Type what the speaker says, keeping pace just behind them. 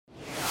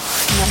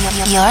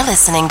You're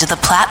listening to The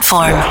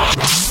Platform.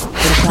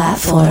 The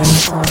Platform,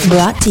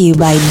 brought to you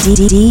by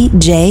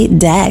DJ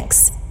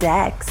Dex.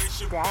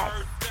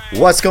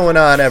 What's going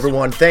on,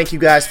 everyone? Thank you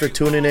guys for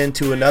tuning in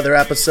to another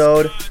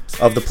episode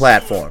of The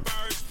Platform.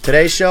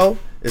 Today's show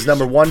is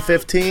number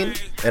 115,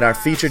 and our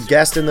featured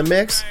guest in the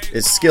mix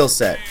is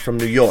Skilset from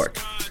New York.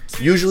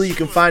 Usually you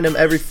can find him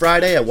every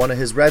Friday at one of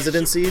his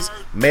residencies,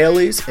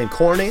 Maley's in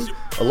Corning,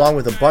 along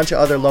with a bunch of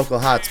other local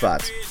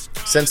hotspots.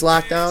 Since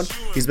lockdown,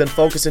 he's been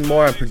focusing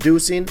more on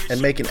producing and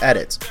making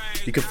edits.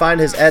 You can find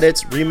his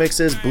edits,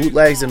 remixes,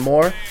 bootlegs, and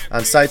more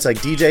on sites like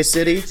DJ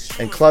City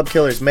and Club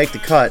Killer's Make the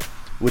Cut,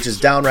 which is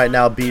down right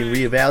now being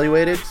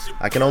reevaluated,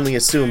 I can only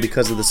assume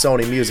because of the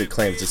Sony Music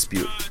claims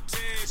dispute.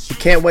 He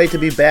can't wait to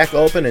be back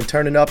open and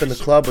turning up in the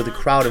club with a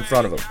crowd in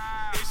front of him.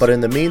 But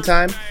in the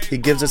meantime, he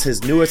gives us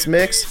his newest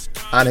mix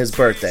on his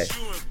birthday.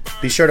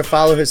 Be sure to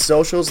follow his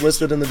socials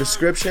listed in the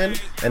description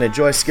and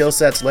enjoy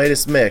Skilset's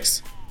latest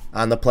mix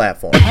on The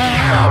Platform.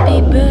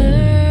 Happy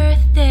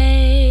birthday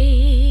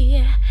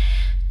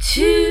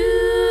to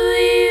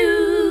you.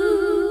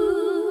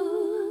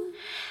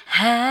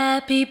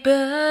 Happy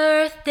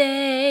birthday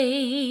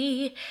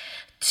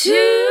to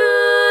you.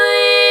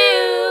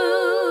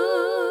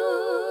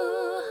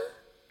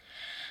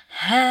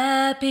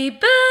 Happy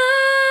birthday,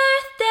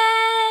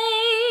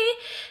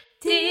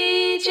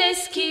 DJ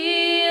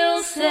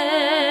Skilset.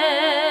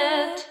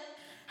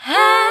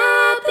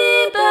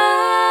 Happy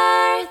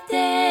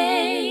birthday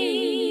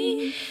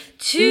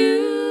to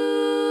you.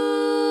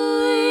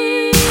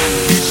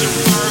 It's your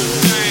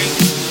birthday.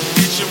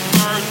 It's your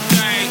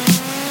birthday.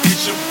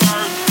 It's your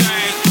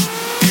birthday.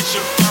 It's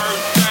your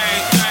birthday.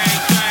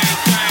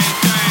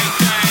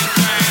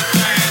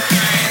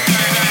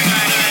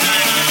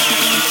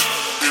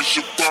 It's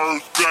your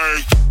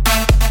birthday.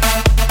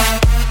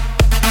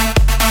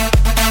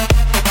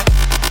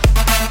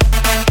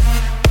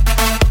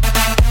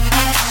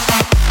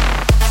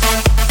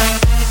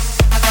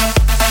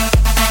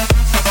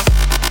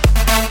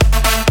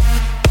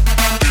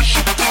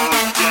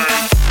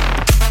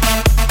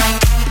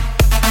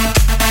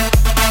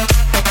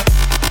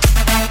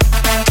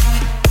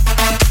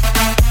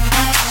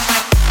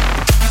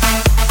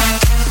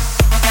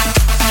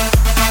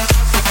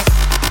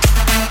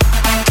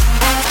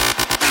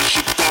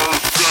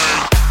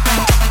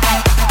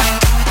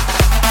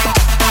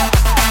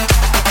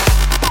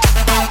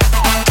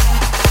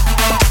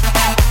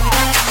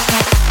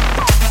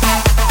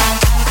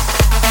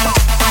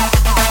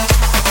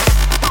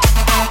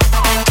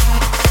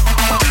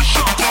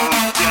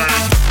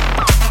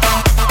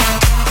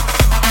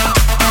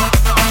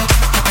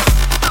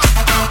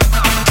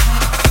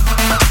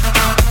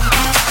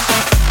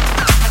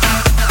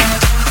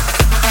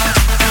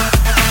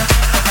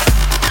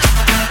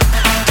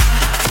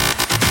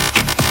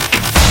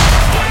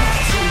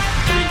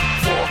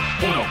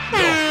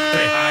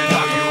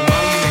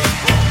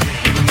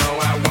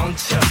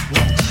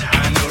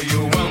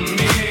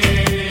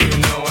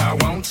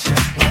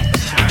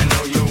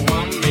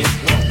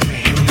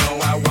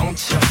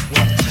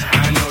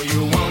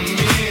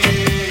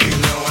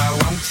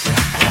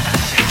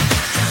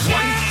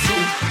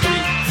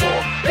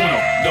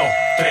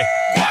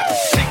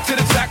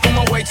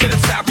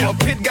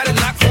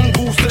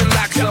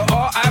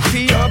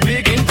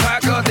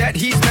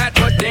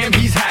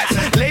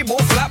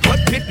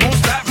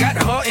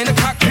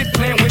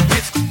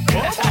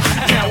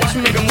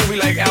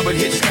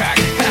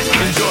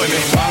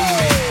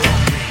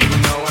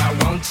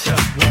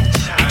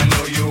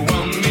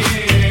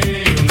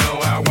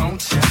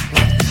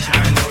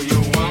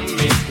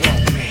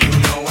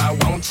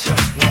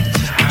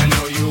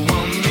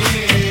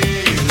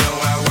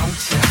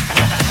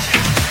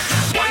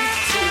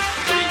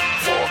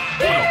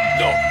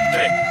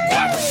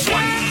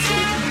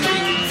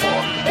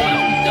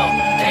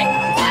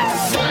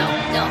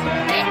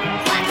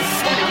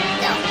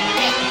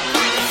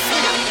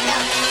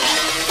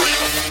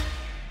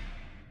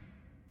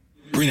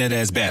 Bring that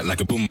ass back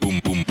like a boom, boom,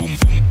 boom, boom,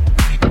 boom.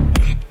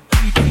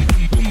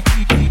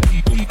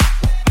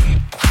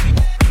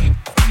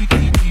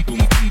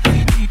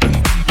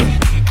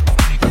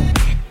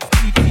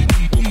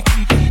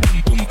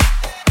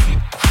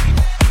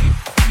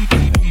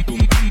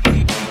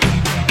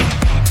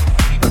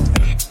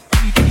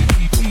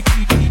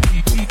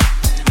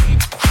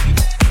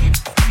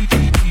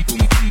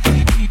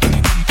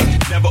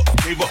 Never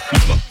gave up.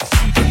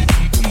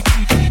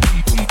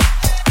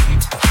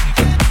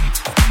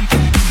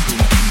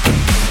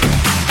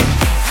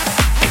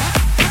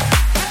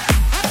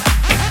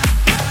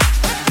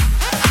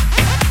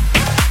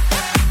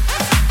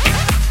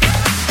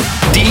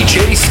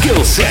 DJ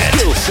Skilset.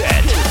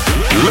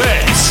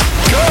 Let's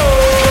go!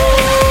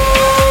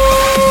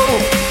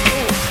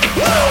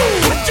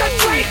 Put your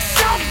drinks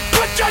up.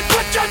 Put your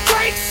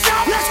drinks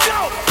up. Let's go.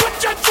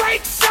 Put your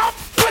drinks up.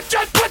 Put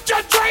your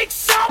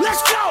drinks up.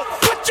 Let's go.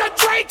 Put your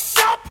drinks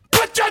up.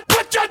 Put your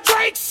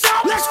drinks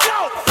up. Let's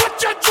go.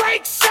 Put your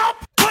drinks up.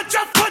 Put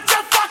your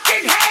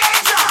fucking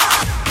hands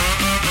up.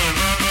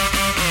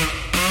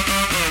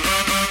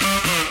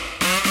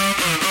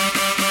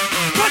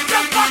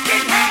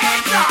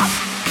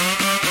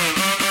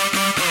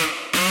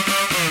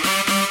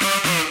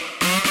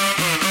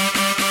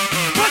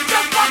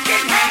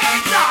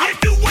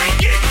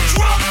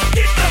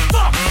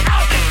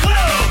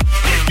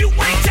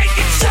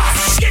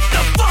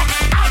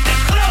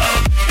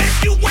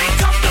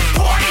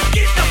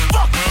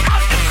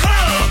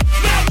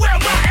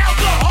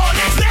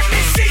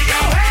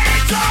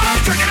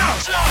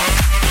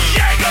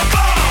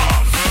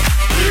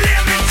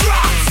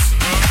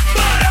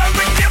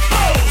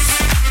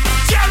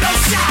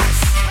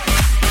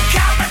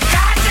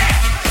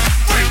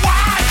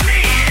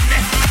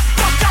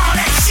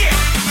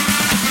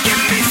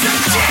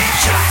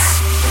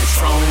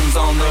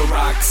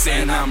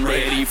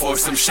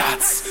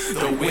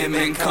 the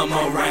women come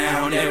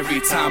around every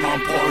time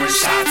I'm pouring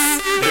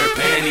shots. Their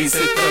panties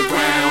hit the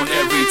ground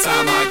every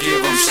time I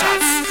give them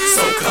shots.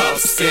 So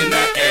cups in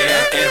the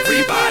air,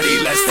 everybody,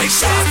 let's take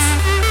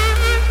shots.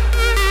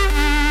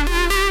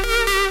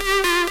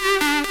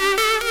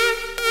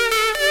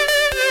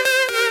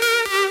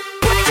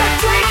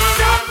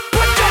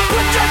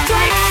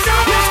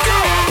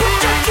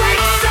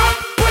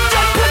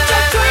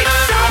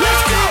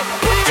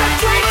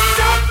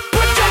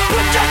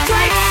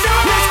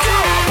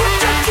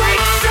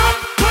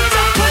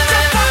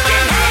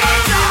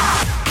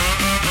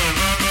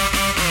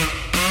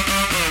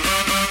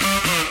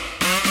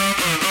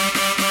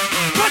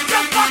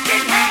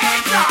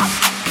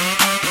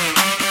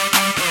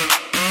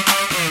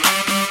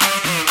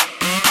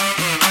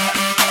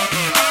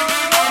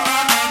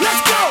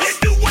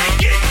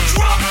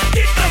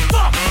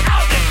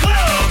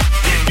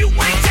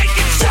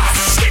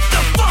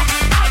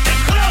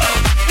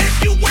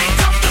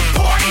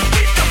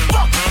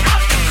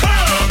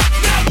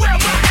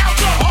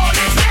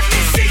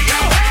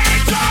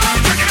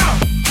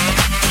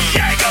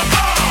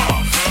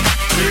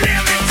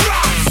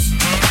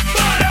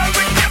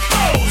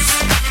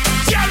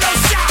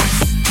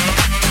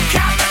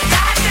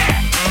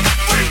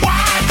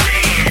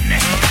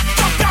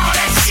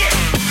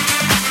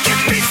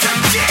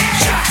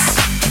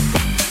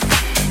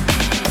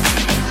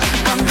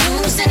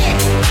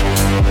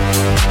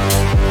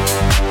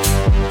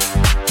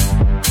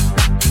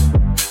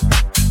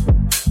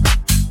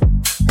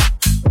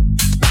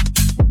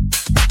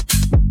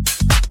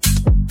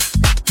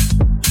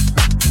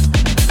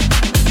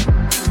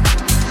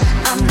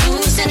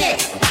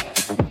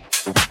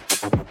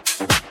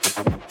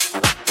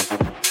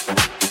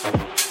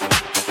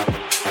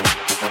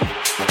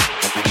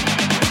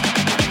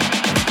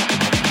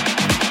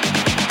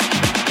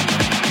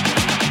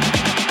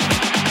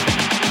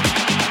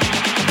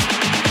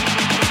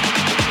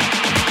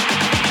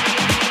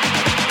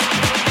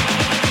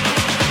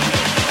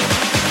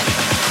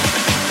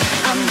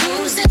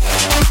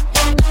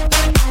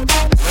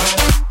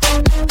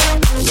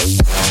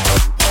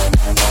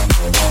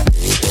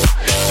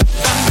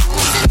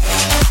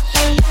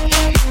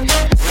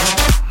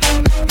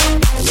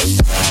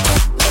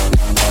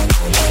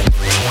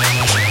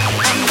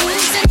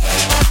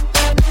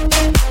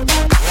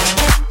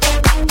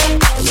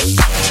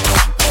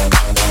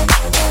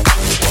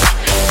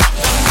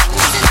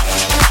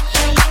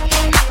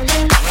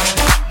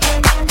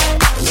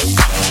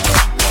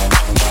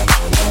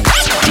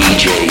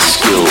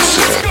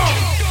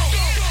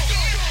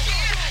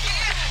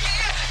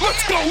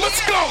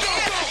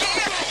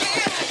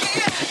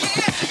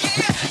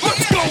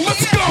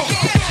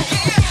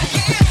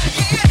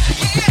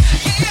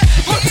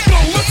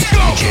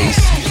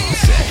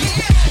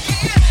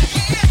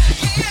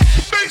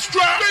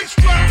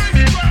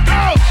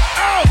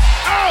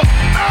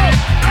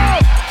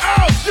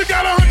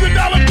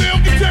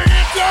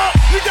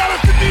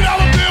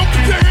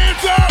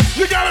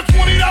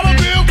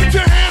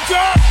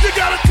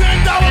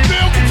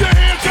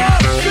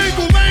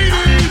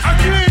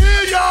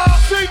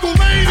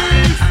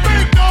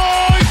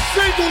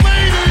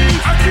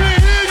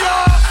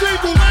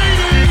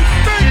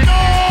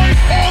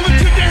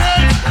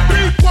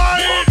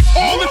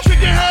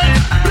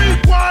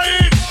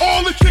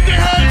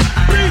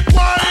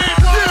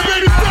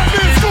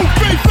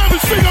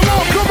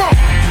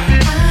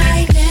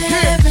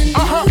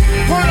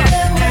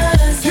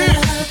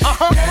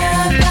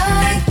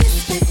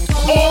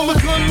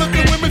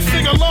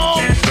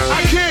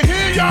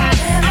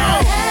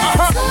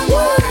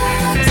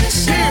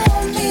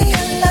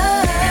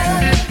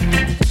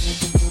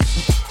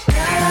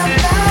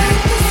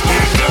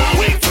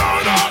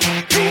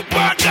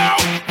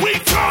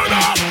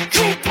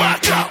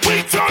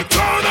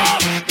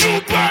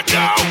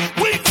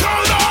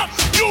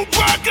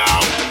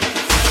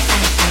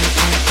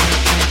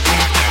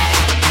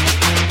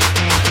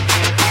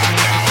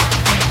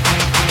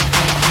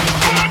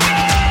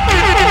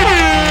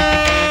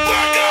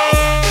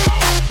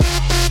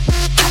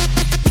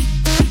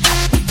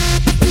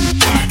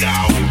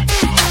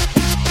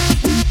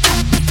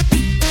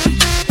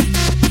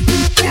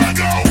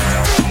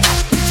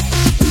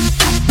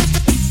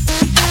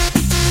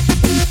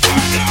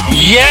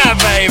 Yeah,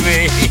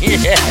 baby.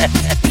 Yeah.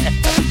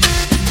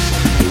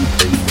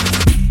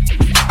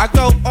 I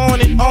go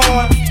on and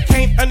on,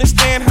 can't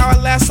understand how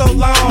I last so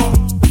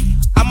long.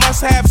 I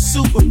must have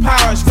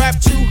superpowers, rap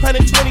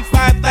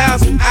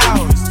 225,000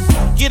 hours.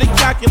 Get a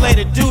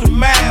calculator, do the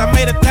math. I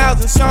made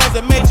 1,000 songs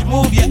that made you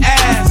move your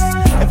ass.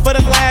 And for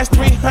the last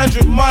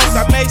 300 months,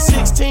 I made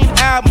 16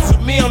 albums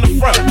with me on the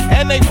front,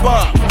 and they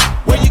bump.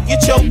 Where you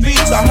get your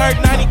beats? I heard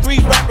 93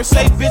 rappers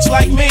say bitch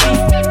like me.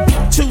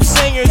 2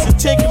 singers and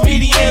 10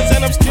 comedians,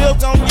 and I'm still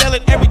gon' yell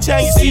it every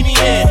time you see me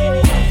in.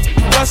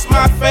 What's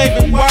my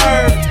favorite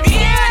word?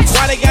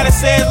 Why they gotta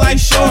say it like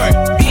short?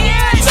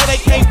 You know they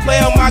can't play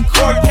on my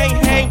court,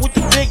 can't hang with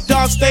the big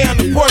dogs, stay on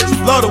the porch.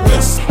 Blow the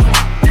whistle.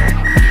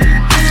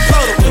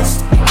 Blow the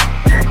whistle.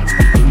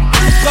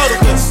 Blow the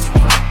whistle.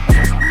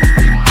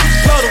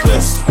 Blow the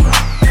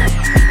whistle.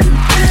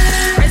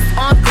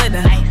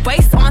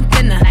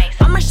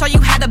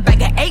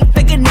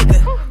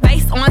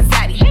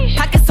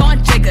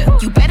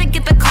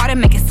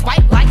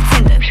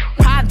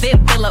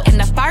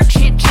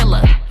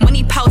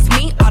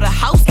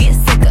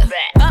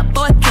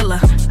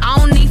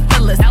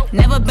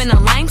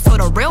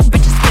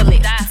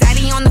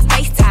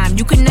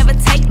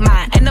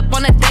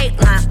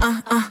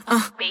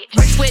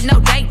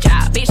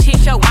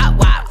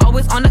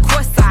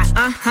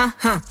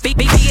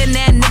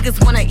 Billionaire niggas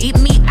wanna eat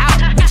me out.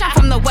 Bitch, I'm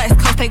from the West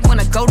Coast, they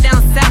wanna go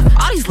down south.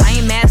 All these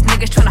lame ass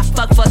niggas tryna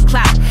fuck for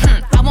clout.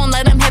 I won't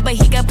let him hit, but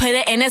he can put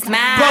it in his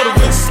mouth. Blow the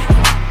whistle.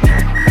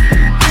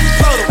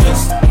 Blow the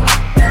whistle.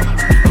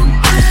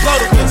 Blow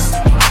the whistle.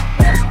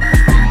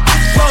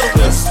 Blow the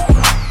whistle.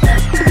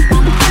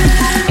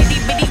 Itty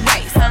bitty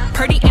waist,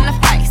 pretty in the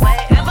face.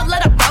 Never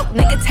let a broke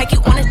nigga take you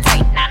on a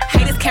date.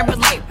 Haters can't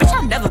relate, bitch,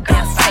 I've never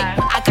been fake.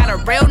 I got a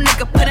real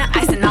nigga putting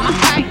icing on my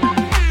face.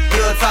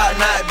 You a top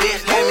night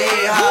bitch, let me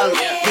hear holler.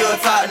 You a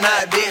top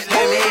night bitch,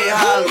 let me hear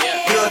holler.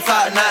 You a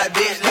top night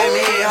bitch, let me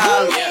hear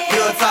holler.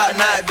 You a top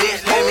night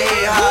bitch, let me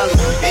hear holler.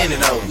 Bend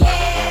it over,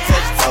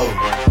 touch your toe,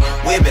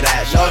 whip it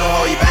out, show them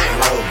how you bang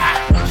roll.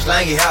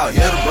 Slang it out,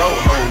 hit a broke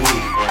whole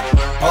week.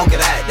 Poke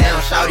it out, down,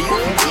 shout it, you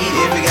can eat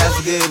it. If you got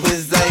some good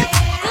pussy, say.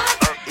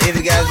 If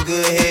you got some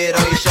good head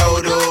on your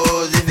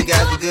shoulders. If you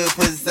got some good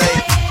pussy, say.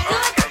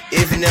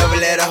 If you never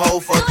let a hoe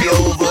fuck you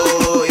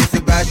over. If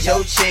you bout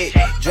your chick,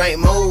 drink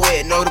more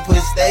wet, know the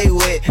pussy stay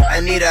wet. I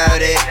need all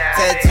that,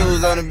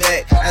 tattoos on the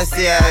back, I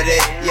see all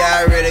that.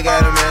 Yeah, I really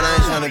got a man, I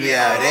ain't tryna be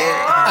out there.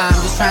 I'm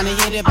just tryna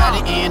hit it by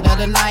the end of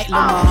the night.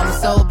 Lil' mama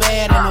so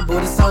bad and my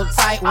booty so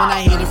tight. When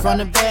I hit it from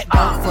the back,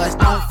 don't fuss,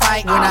 don't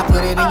fight. When I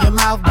put it in your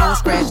mouth, don't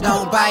scratch,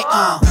 don't bite.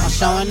 I'm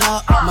showing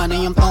up,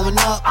 money I'm throwing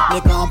up,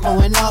 liquor I'm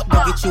pouring up.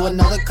 Go get you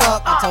another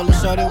cup. I told her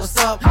shorty what's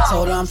up,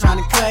 told her I'm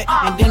tryna cut,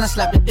 and then I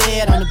slapped the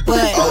dead on the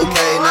butt.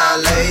 Okay, now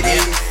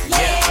ladies,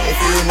 if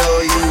you know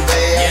you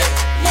bad,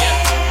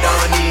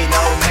 don't need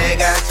no man,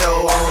 got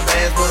your own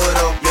bands, put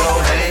up your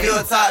hand. You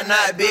a top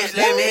night bitch,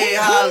 let me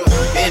hear holler.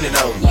 Bend it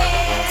over,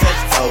 touch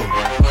your toe,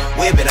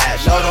 whip it out,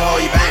 show them how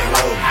you bang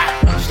roll.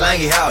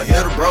 Slang it out,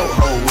 hit a broke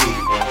whole week.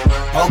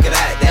 Poke it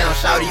out, down,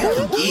 shout it, you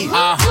can eat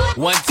it.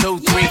 1, 2, 3,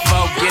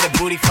 4, get a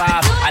booty 5.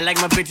 I like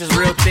my bitches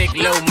real thick,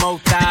 little mo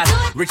thighs.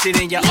 Richer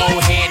than your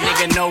old head,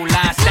 nigga, no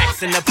lie.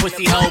 Stacks in the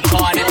pussy hole,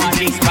 card at the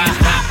G-spot.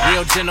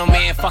 Real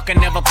gentleman, fucker,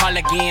 never call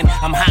again.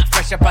 I'm hot,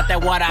 fresh up out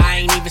that water,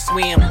 I ain't even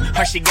swim.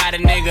 Her, she got a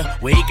nigga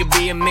where he could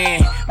be a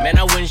man. Man,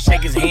 I wouldn't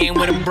shake his hand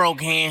with a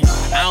broke hand.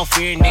 I don't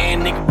fear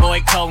nan, nigga,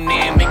 boy,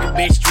 Conan. Make a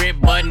bitch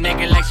strip, butt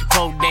nigga, like she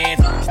pole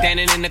dance.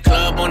 Standing in the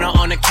club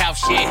on the couch,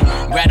 shit.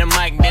 Grab the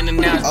mic, then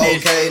announce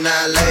this. Okay, now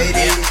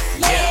ladies,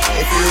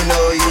 if you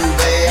know you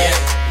bad,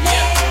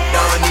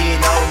 don't need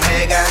no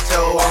man, got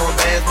your own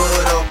bands,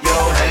 put up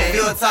your hand.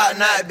 You a top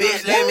night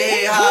bitch, let me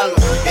hear holler.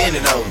 Bend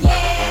it over,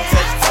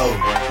 touch your toe,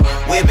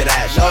 whip it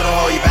out, show them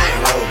how you bang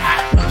roll.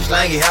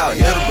 Slang it out,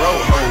 hit a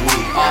broke whole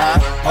week.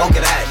 Poke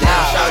it out,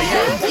 down, shout it,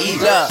 you can eat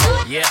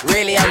it.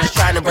 Really, I'm just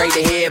trying to break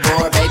the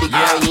headboard, baby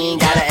girl. You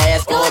ain't gotta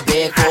ask for a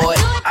bed for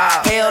it.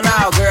 Hell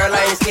no, girl,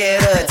 I ain't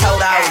scared of it.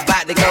 Told her I was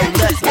about to go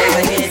nuts, gave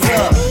her heads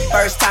up.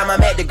 First time I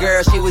met the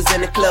girl, she was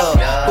in the club.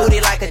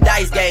 Booty like a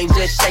dice game,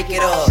 just shake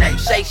it up.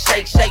 Shake,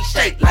 shake, shake,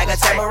 shake, like a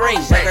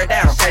tambourine. Shake her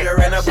down, put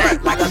her in her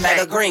butt like a bag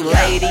of green.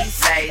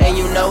 Ladies, and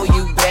you know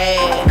you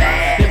bad.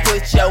 Then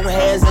put your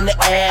hands in the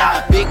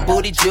air. Big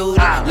booty Judy,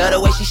 love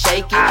the way she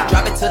shake it.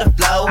 Drop it to the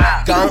floor,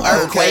 gon'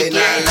 earthquake it.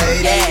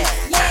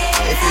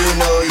 If you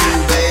know you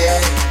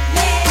bad,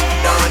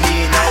 don't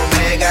need no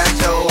man, got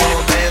your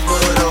own bands,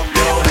 put up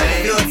your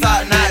hand. You a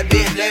top night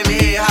bitch, let me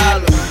hear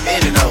holler.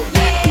 Bend it over,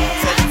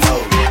 touch your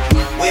toe,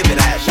 whip it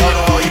out, show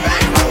them how you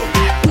bang roll.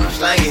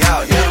 Slang it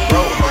out, hit a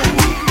broke whole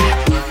week.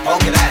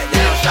 Poke it out,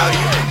 down, shout it,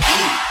 you can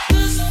eat it.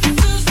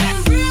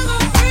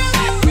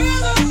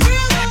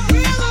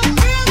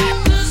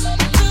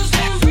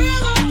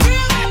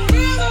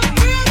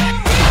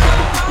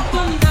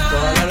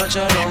 Toda la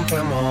noche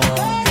rompemos,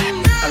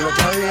 al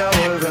otro día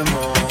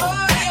volvemos.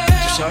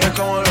 Tú sabes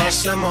cómo lo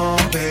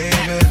hacemos,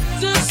 baby.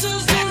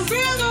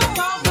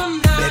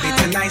 Baby,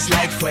 tonight's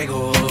like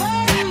fuego.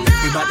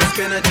 We bout to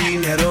spend the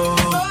dinero.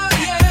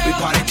 We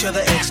party to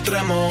the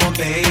extremo,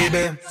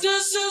 baby.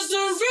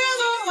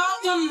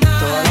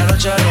 Toda la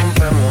noche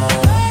rompemos,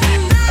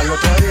 al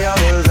otro día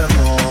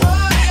volvemos.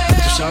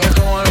 Tú sabes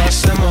cómo lo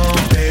hacemos,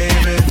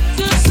 baby.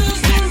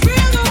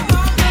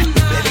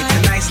 Baby,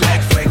 tonight's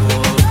like fuego.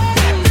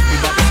 We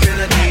bout to spend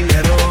the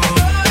dinero.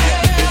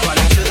 We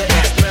party to the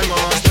extremo,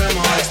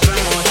 extremo,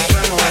 extremo,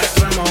 extremo,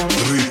 extremo.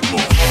 Ritmo.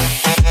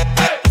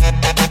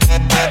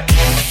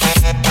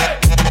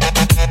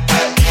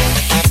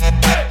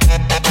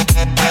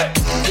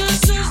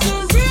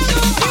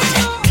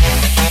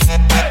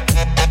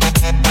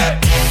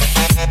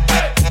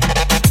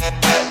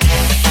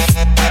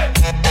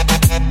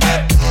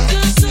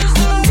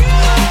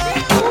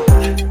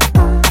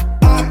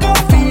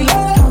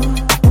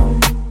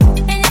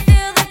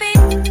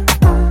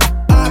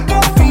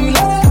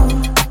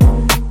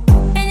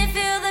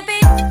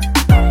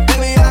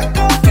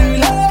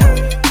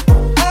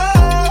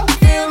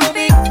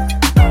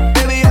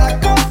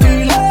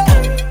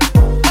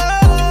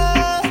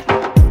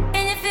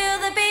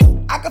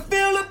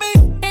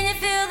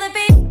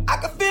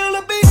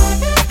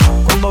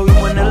 Cuando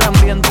vivo en el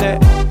ambiente,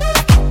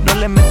 no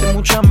le mete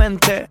mucha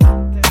mente.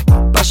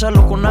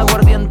 Pásalo con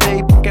aguardiente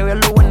y pa' que veas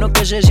lo bueno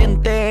que se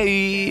siente.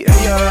 Y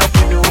ella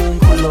tiene un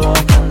culo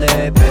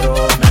grande pero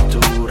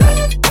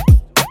natural.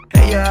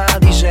 Ella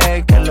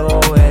dice que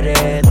lo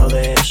heredó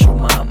de su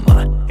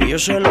yo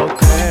se lo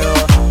creo.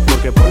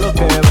 Porque por lo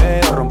que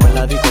veo, rompe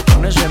la disco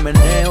con ese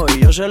meneo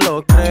y yo se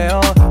lo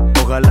creo.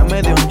 Ojalá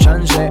me dé un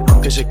chance,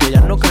 aunque sé que ya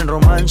no creen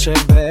romance,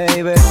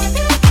 baby.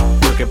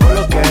 Porque por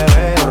lo que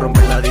veo,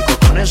 rompe la disco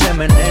con ese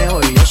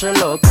meneo y yo se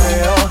lo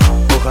creo.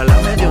 Ojalá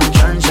me dé un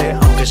chance,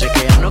 aunque sé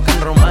que ya no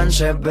creen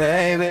romance,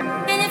 baby.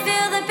 Can you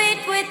feel the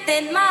beat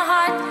within my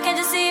heart? Can't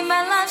you see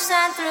my love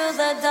shine through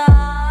the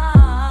dark?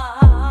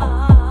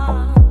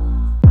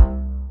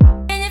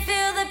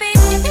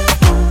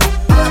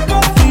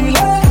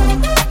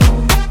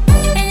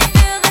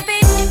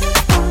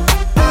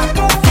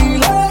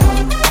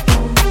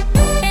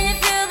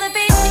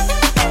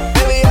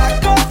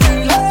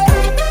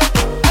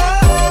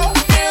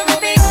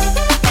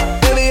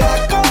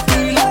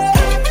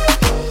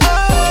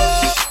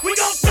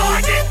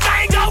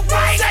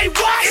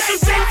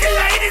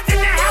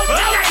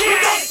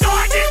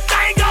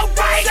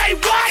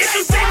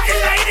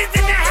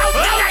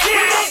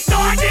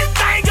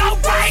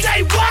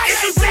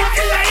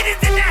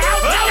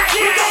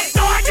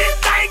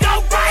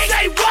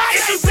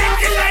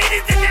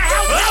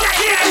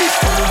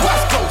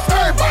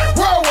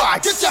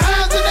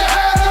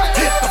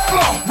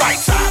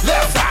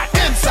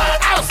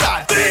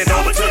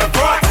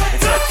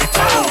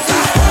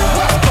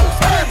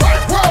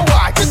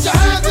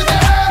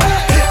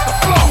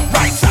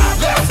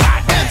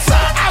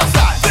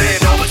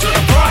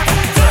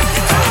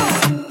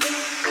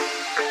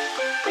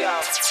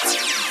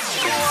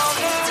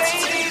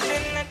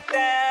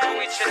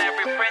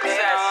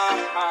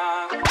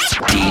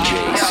 DJ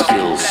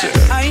Skilset.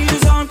 I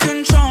lose all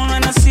control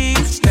when I see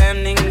you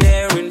standing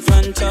there in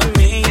front of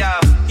me.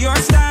 Your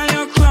style,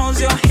 your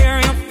clothes, your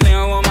hair, your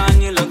flair,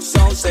 woman, you look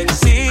so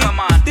sexy. Come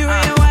on, the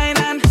way you whine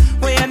and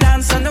way you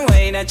dance and the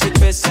way that you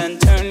twist and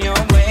turn your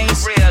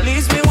waist.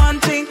 Leaves me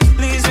wanting,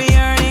 leaves me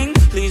yearning,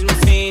 leaves me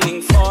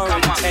feeling for a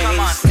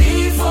taste.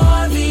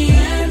 Before the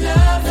end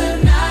of the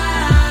night,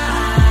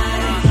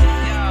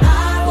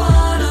 I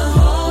wanna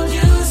hold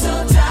you so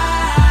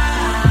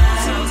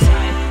tight.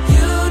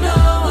 You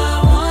know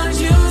I want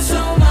you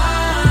so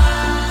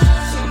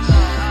much,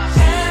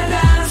 and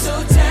I'm so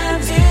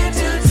tempted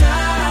to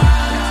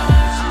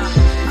touch.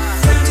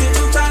 Tempted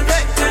to touch,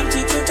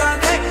 tempted to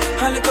touch.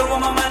 A little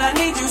woman, man, I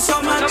need you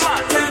so much.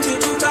 Tempted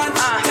to touch,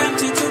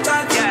 tempted to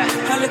touch.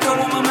 A little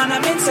woman, man,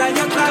 I'm inside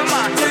your clutch.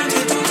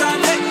 Tempted to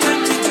touch,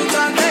 tempted to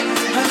touch.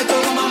 A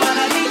little woman, man,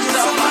 I need you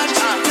so much.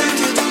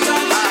 Tempted to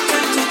touch,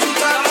 tempted to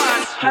touch.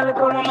 A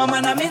little woman,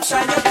 man, I'm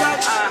inside your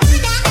clutch.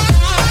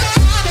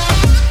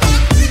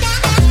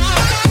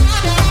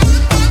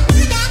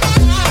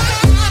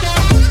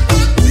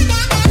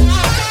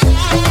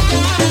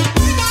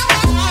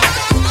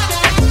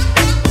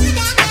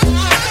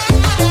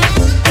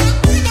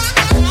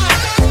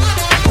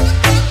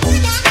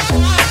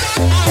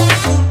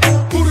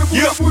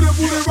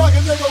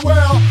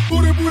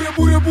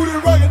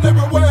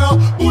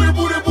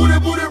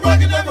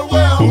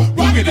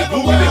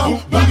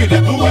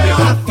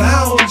 I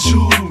found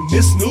you,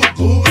 Miss New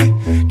Booty.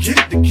 Get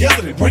it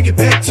together and bring it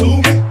back to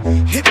me.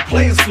 Hit the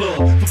Players Club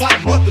for about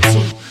a month or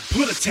two.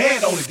 Put a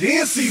tad on it,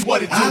 then see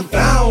what it do. I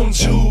found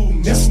you,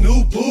 Miss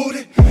New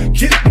Booty.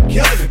 Get it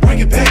together and bring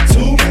it back to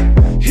me.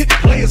 Hit the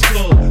Players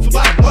Club for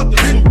about a month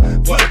or two.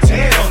 Put a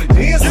tad on it,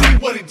 then see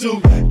what it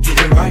do. Get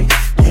it right,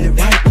 get it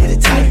right, get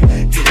it tight.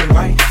 Get it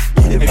right,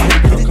 get it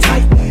right, get it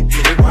tight.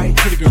 Get it right,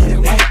 get it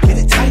right, get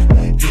it tight.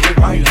 Get it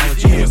right,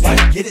 get it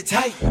right, get it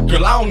tight.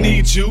 Girl, I don't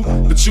need you,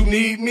 but you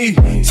need me.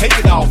 Take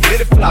it off,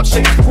 let it flop,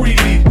 shake it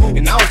freely.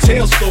 And I don't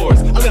tell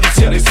stories, I let them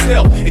tell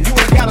themselves. And you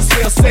ain't gotta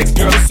sell sex,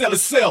 girl, it sell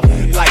itself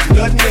like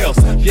nothing else.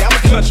 Yeah, I'm a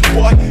country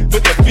boy,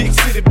 but that big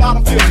city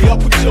bottom fill me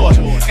up with joy.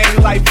 Ain't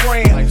like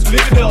friends,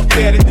 live it up,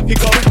 daddy. Here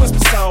go the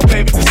whisper song,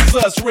 baby, this is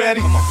us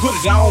ready. Put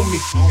it on me,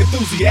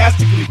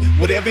 enthusiastically.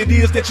 Whatever it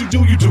is that you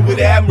do it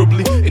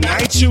admirably. And I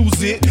ain't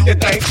choose it, that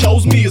thing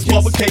chose me. It's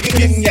mother cake and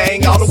yin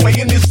yang, all the way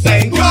in this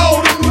thing.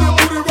 Go!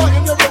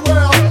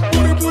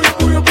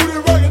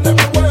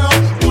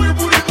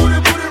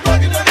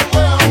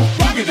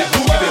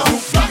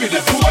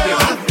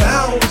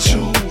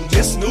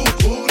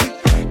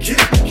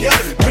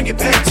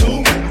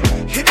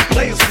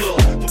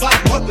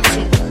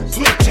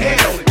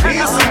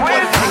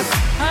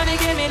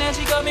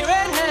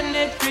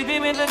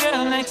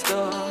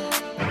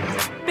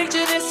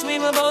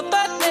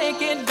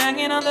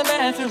 On the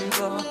bathroom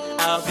floor.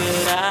 How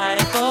could I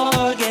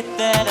forget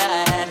that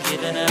I had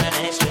given her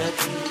an extra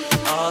key?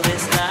 All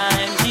this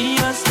time she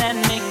was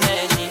standing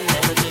there, she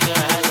never took her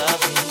eyes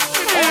off me.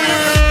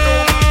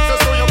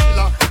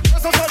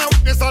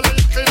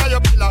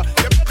 You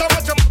better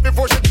watch your mouth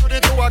before she turn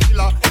into a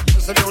killer.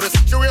 Listen to the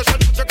situation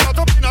that you caught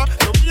up in her.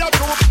 You be a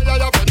true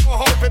player, you better know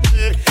how to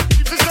play.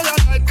 If she say a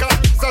night, call her,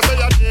 she say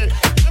a day.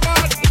 Never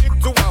had to stick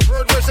to a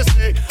word where she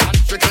say. And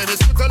she claim it's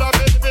to tell her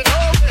baby no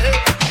way.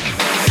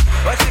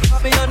 But she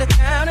caught me on the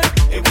counter.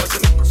 It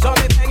wasn't me. Saw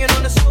me banging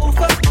on the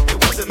sofa.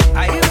 It wasn't me.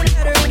 I even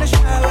met her in the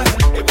shower.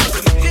 It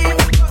wasn't me. She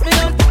even caught me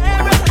on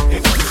camera.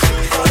 It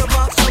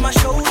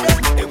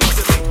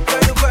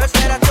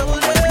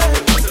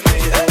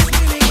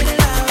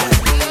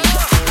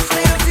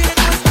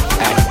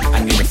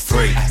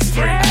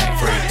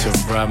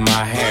rub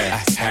my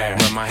hair,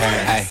 rub my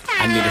hair. Ay,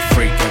 I need a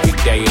freak every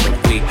day of the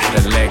week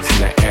with her legs in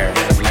the air,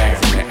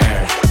 legs in the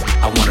air.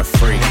 I want a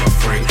freak who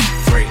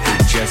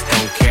just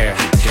don't care,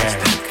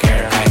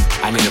 care. Ay,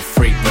 I need a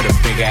freak with a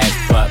big ass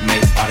butt,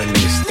 make all the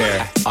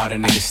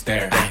niggas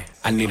stare, Ay,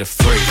 I need a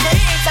freak. I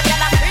want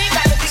a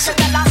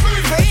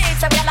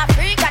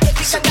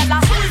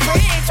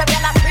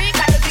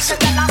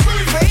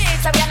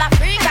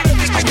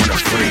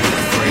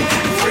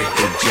freak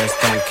who just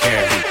don't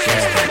care,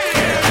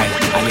 Ay,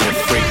 I need a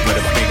freak with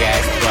a big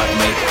ass butt,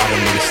 make all the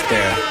niggas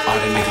stare,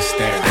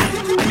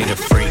 I need a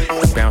freak,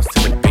 bounce to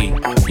the beat,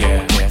 yeah.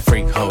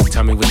 Freak hoe,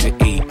 tell me what to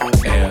eat,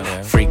 yeah.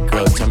 Freak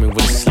girl, tell me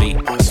what to sleep,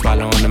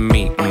 swallow on the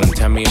meat,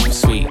 tell me if it's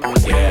sweet,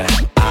 yeah.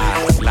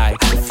 I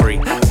like a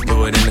freak,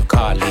 do it in the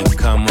car, leave,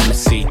 come on the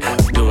seat,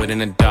 do it in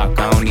the dark,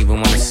 I don't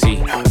even wanna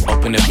see.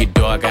 Open up your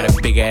door, I got a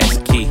big ass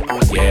key,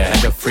 yeah.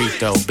 Like a freak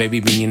though, baby,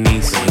 be your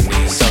niece,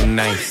 so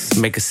nice,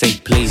 make her say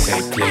please,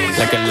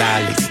 like a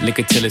lolly, lick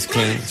it till it's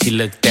clean. She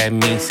looked at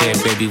me,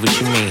 said, baby, what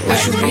you mean?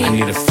 I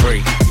need a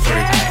freak to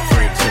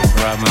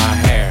rub my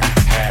hair,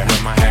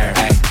 rub my hair.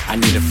 I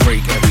need a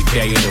freak every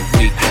day of the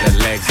week with her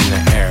legs in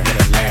the air,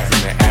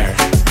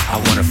 I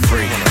want a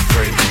freak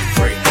who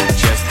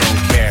just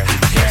don't care,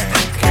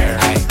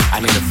 I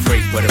need a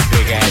freak with a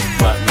big ass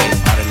butt, make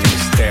all the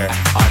niggas stare.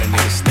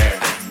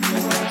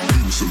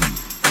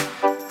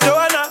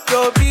 Joanna,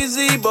 your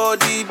busy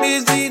body,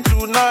 busy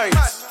tonight.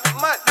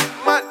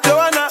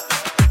 Joanna,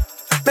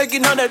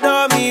 making on the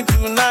dummy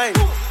tonight.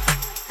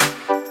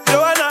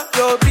 Joanna,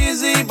 your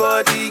busy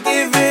body,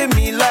 giving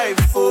me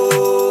life,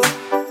 oh,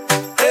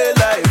 hey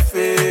life,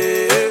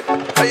 hey.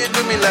 How you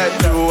do me like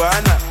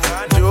Joanna,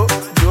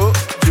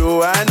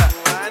 Joanna?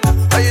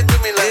 How you do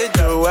me like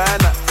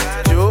Joanna,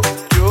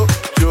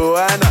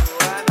 Joanna?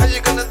 How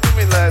you gonna do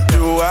me like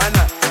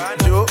Joanna,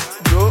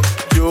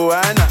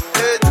 Joanna?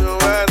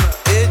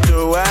 Hey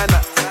Joanna,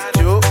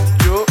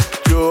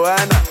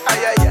 Joanna.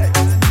 Ay, ay, ay.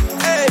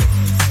 Hey,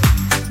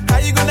 how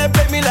you gonna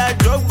play me like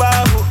Drogba?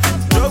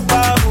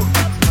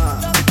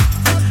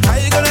 How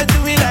you gonna do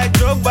me like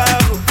Drogba?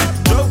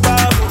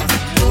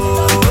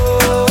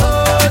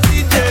 Oh,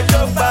 DJ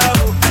Drogba.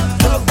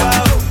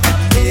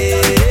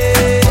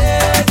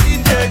 Yeah,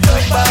 DJ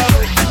Drogba.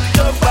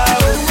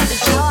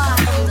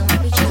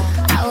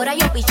 Ahora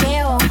yo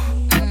picheo.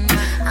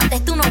 Antes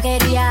tú no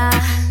querías.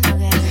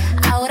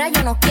 Ahora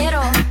yo no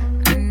quiero.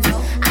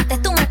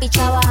 Antes tú me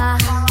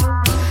pichabas.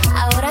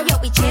 Ahora yo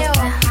picheo.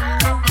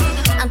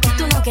 Antes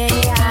tú no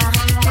querías.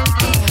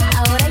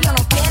 Ahora yo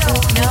no quiero.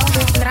 No,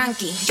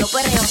 tranqui, yo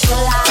perreo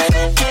sola.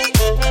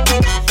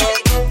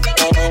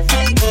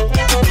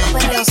 Yo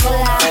perreo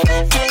sola.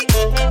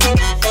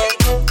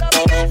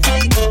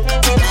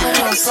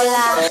 Perreo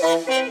sola.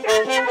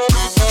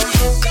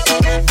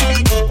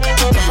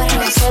 Yo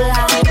perreo sola.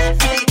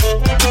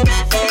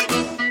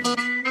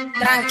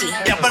 Tranqui.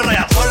 Ya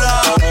perrea sola.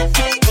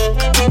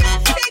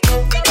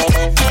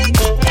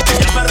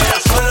 Ella perrea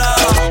sola.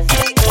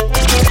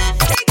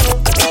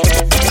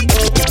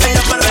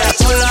 Ella perrea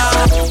sola.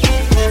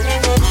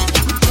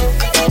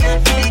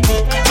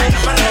 Ella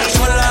perrea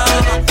sola.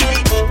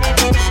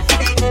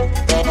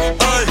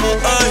 Ay,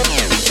 ay.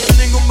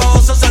 Ningún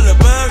baboso se le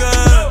pegue.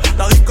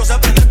 La disco se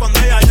prende cuando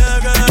ella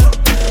llegue.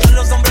 A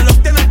los hombres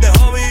los tienen de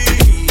hobby.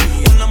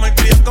 Una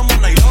malcria como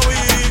Nairobi.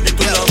 Y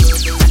tú lo...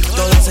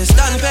 Todos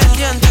están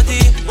pendientes a ti,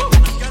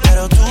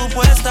 pero tú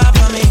puestas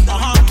pa' mí,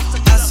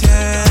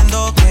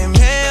 haciendo que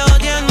me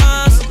odien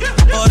más,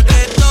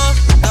 porque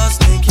todos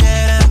te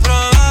quieren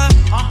probar.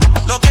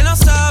 Lo que no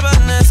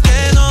saben es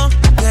que no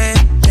te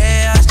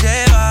dejas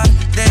llevar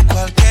de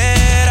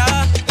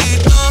cualquiera, y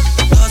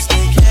todos te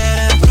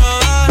quieren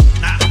probar.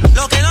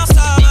 Lo que no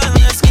saben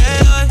es que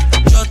hoy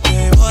yo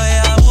te voy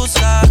a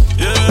buscar.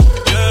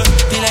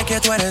 Dile que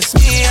tú eres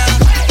mía,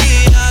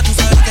 mía, tú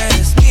sabes que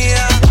eres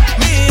mía,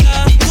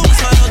 mía, tú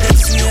misma lo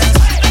decías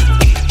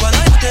cuando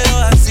yo te lo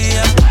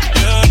hacía.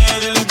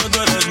 Dile que tú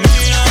eres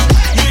mía,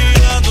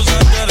 mía, tú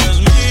sabes que eres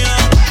mía,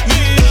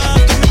 mía,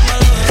 tú misma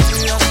lo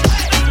decías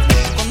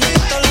cuando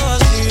yo te lo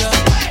hacía.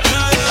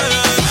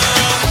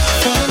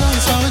 For a long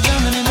time we're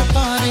jamming in the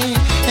party,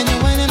 and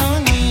you're waiting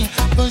on me,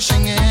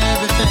 pushing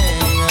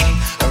everything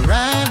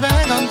right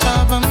back on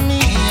top of me,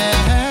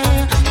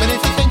 yeah. But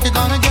if you think you're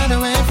gonna get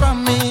away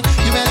from me,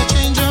 you better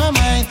change your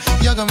mind.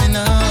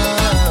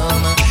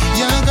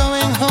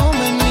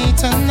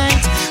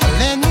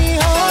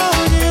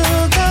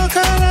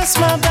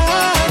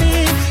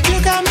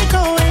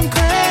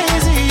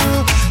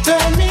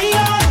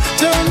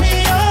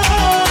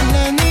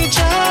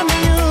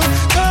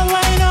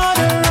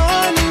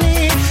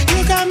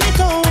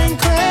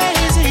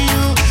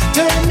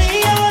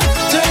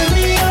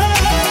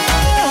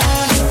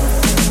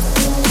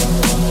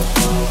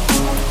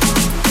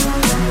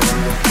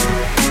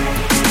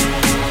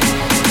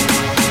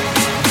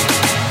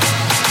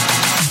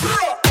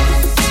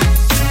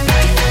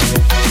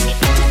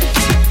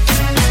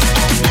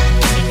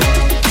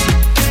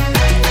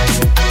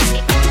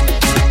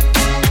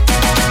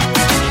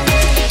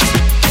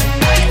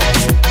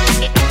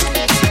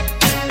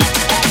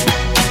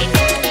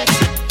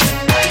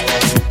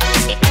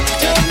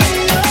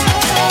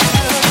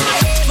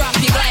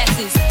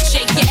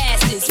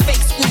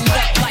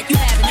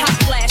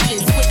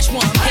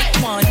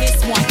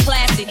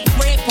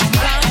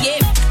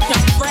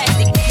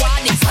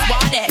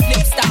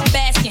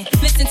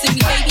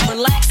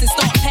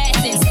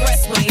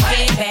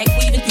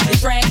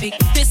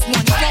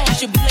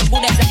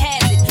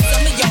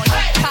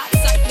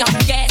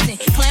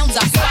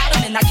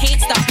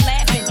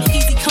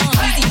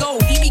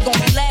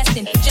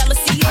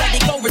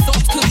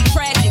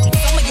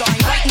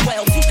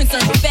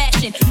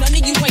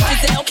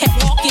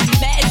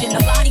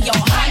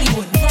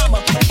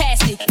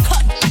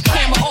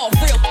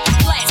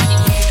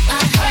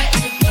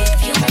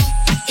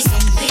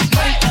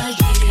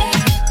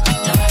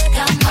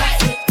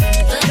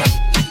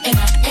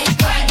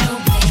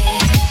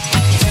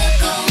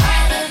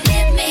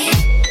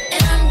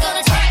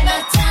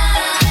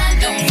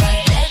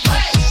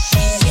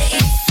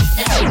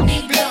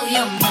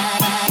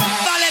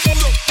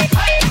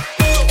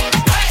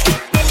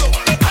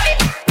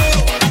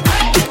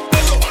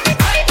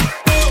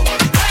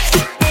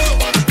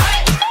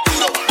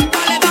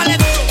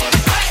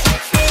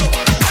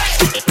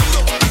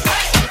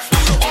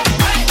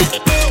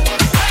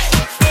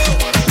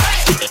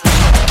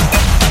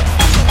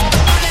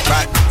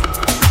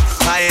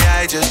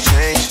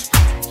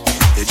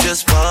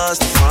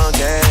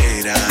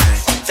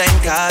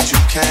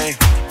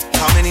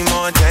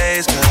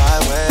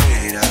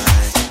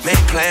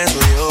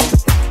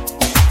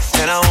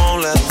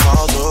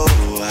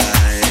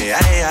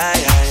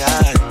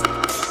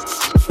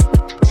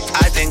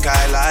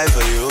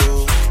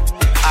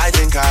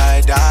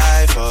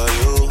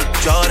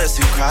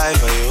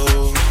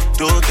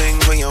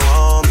 things when you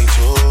want me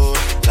to.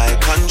 Like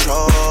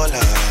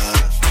controller,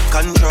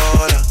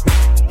 controller.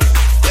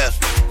 Yeah,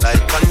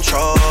 like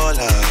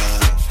controller,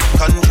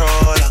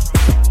 controller.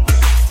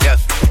 Yeah,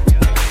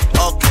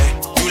 okay,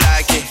 you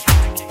like it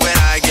when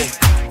I get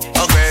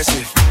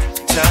aggressive.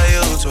 Tell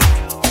you to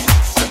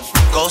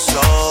go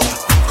slow,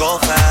 go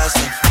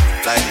faster.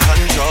 Like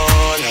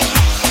controller,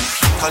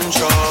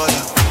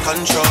 controller,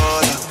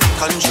 controller,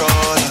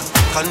 controller,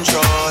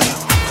 controller,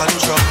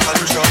 control,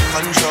 control,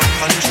 control,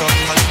 control,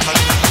 control.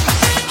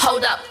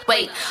 Hold up,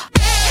 wait.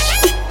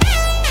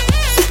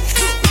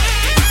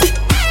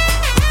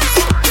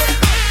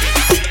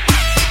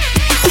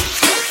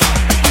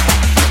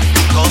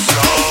 Go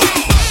slow.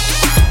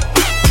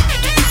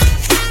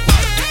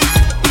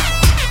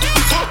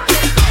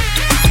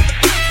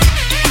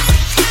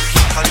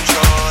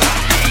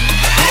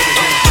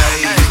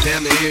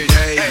 Damn near every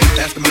day.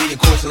 Ask a million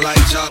questions like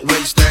Jock, where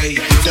you stay.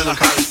 Tell them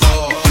college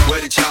ball,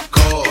 where the chop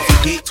call.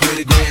 Hit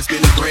 20 grand,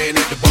 spend a grand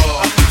at the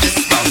bar. This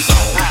is about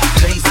zone.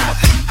 Chains on my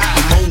feet,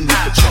 I'm on the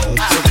Patron.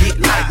 So get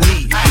like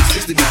me.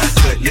 69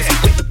 cutlass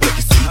with the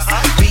bucket seats.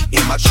 Beat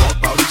in my trunk,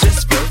 bought it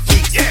just for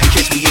feet.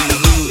 Catch me in the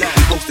hood,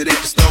 posted at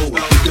the store.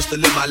 Pistol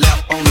in my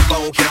lap, on the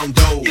phone, count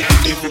dough.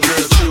 If the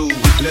girl true,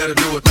 let her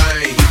do a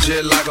thing.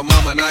 Just like a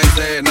mama, nice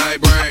ass, night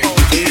brain.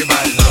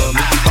 Everybody love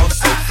me, I'm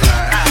so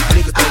fly.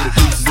 Niggas throw the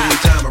pieces in the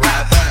time I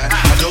ride by.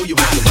 I know you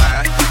want to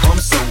ride, I'm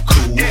so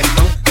cool.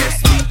 Don't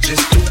ask me,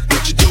 just do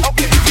what you do.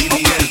 Meet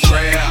me in the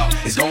trail,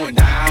 it's going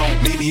down.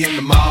 Meet me in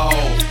the mall,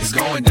 it's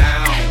going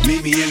down.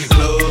 Meet me in the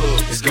club,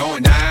 it's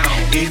going down.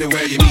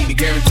 Anywhere you meet me,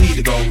 guaranteed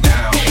to go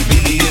down.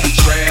 Meet me in the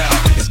trail,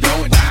 it's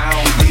going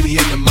down. Meet me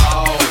in the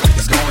mall,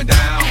 it's going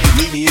down.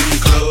 Meet me in the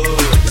club,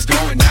 it's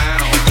going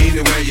down.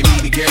 Anywhere you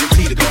meet me,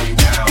 guaranteed to go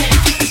down.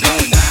 It's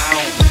going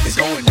down, it's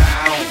going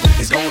down,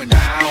 it's going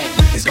down,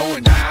 it's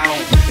going down,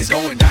 it's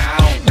going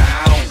down,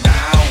 down,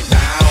 down,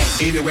 down.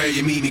 Anywhere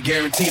you meet me,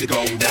 guaranteed to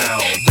go down. Down,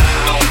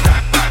 down,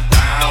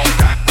 down,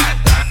 down,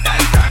 down.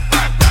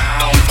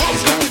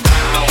 It's going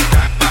down,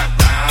 down,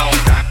 down,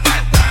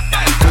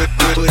 down.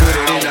 Put it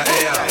in the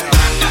air.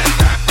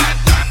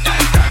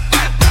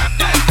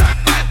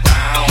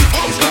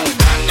 It's going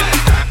down.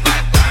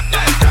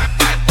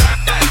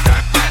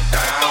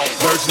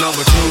 Verse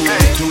number 2,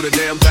 do the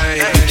damn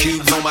thing.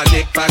 Cubes on my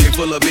neck, pocket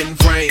full of in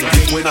frame.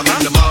 When I'm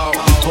in the mall,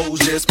 hoes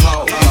just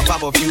pause. I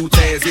pop a few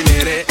tags in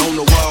there, that on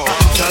the wall.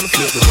 Time to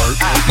flip the work,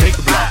 make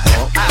the block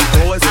pump.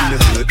 Boys in the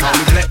hood, call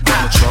me Black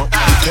Donald Trump.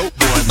 Dope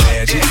boy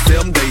magic,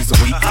 7 days a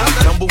week.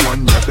 Number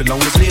 1 record on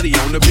the city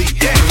on the beat.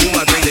 Who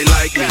I think they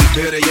like me,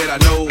 better yet I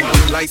know.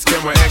 Lights,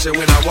 camera, action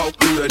when I walk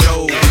through the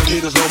door.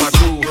 Niggas know my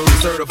crew,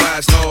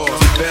 certified stars.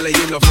 Belly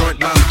in the front,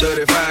 about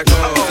 35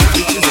 cars.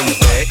 Bitches in the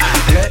back,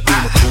 black in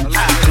the coupe.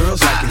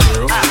 Girls like the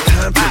girls,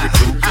 time to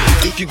recruit.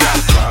 If you got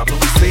a problem,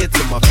 say it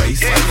to my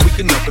face. We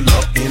can knuckle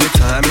up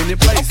anytime, any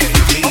place.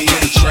 Meet me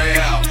in the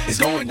trail, it's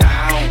going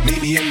down.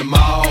 Meet me in the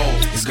mall,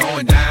 it's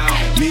going down.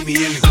 Meet me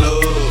in the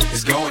club,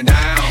 it's going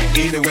down.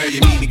 Anywhere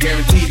you meet me,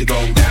 guaranteed to go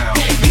down.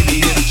 Meet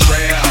me in the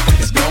trail,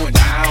 it's going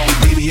down.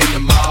 Meet me in the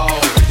mall,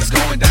 it's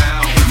going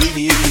down. Meet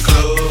me in the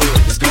club,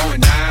 it's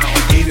going down.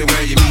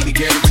 Anywhere you meet me,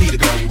 guaranteed to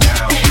go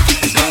down.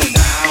 It's going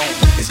down,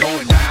 it's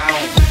going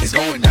down, it's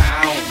going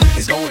down,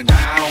 it's going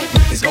down,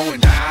 it's going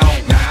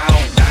down,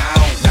 down,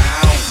 down,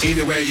 down.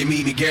 Anywhere you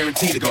meet me,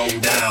 guaranteed to go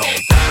down. Down,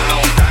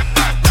 down,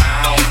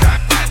 down,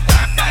 down.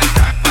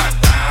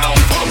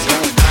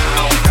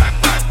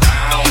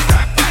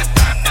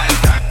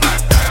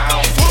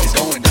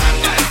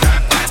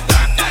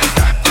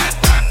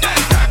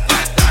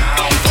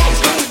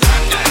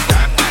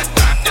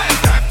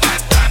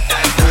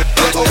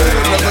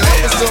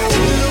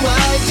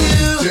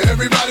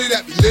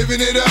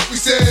 Living it up, we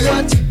say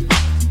what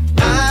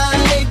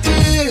I do.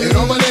 And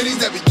all my ladies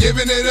that be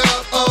giving it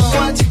up,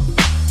 what you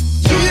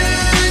do.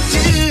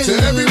 To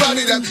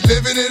everybody that be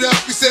living it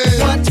up, we say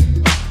what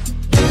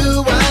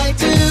do I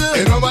do.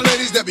 And all my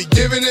ladies that be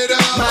giving it up,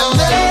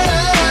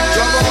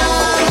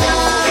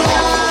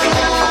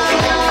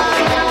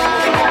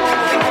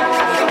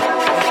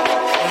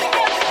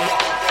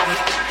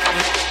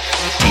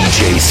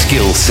 DJ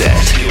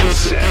Skilset.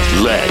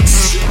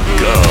 Let's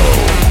go.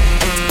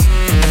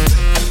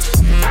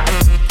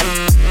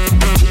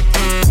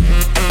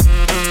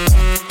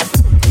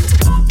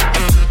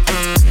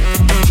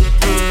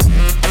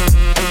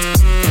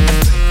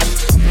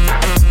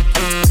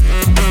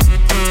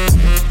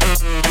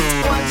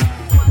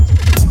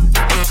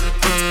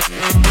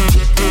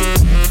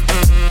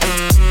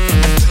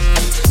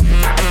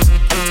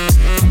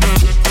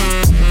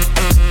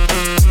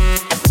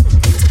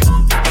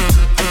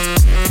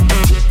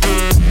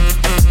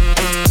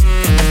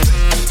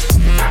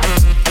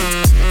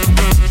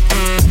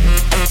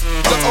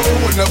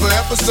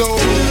 episode.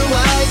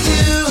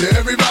 To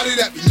everybody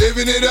that be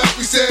living it up,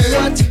 we say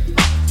what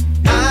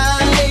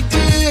I do.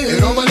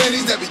 And all my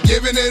ladies that be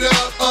giving it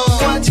up.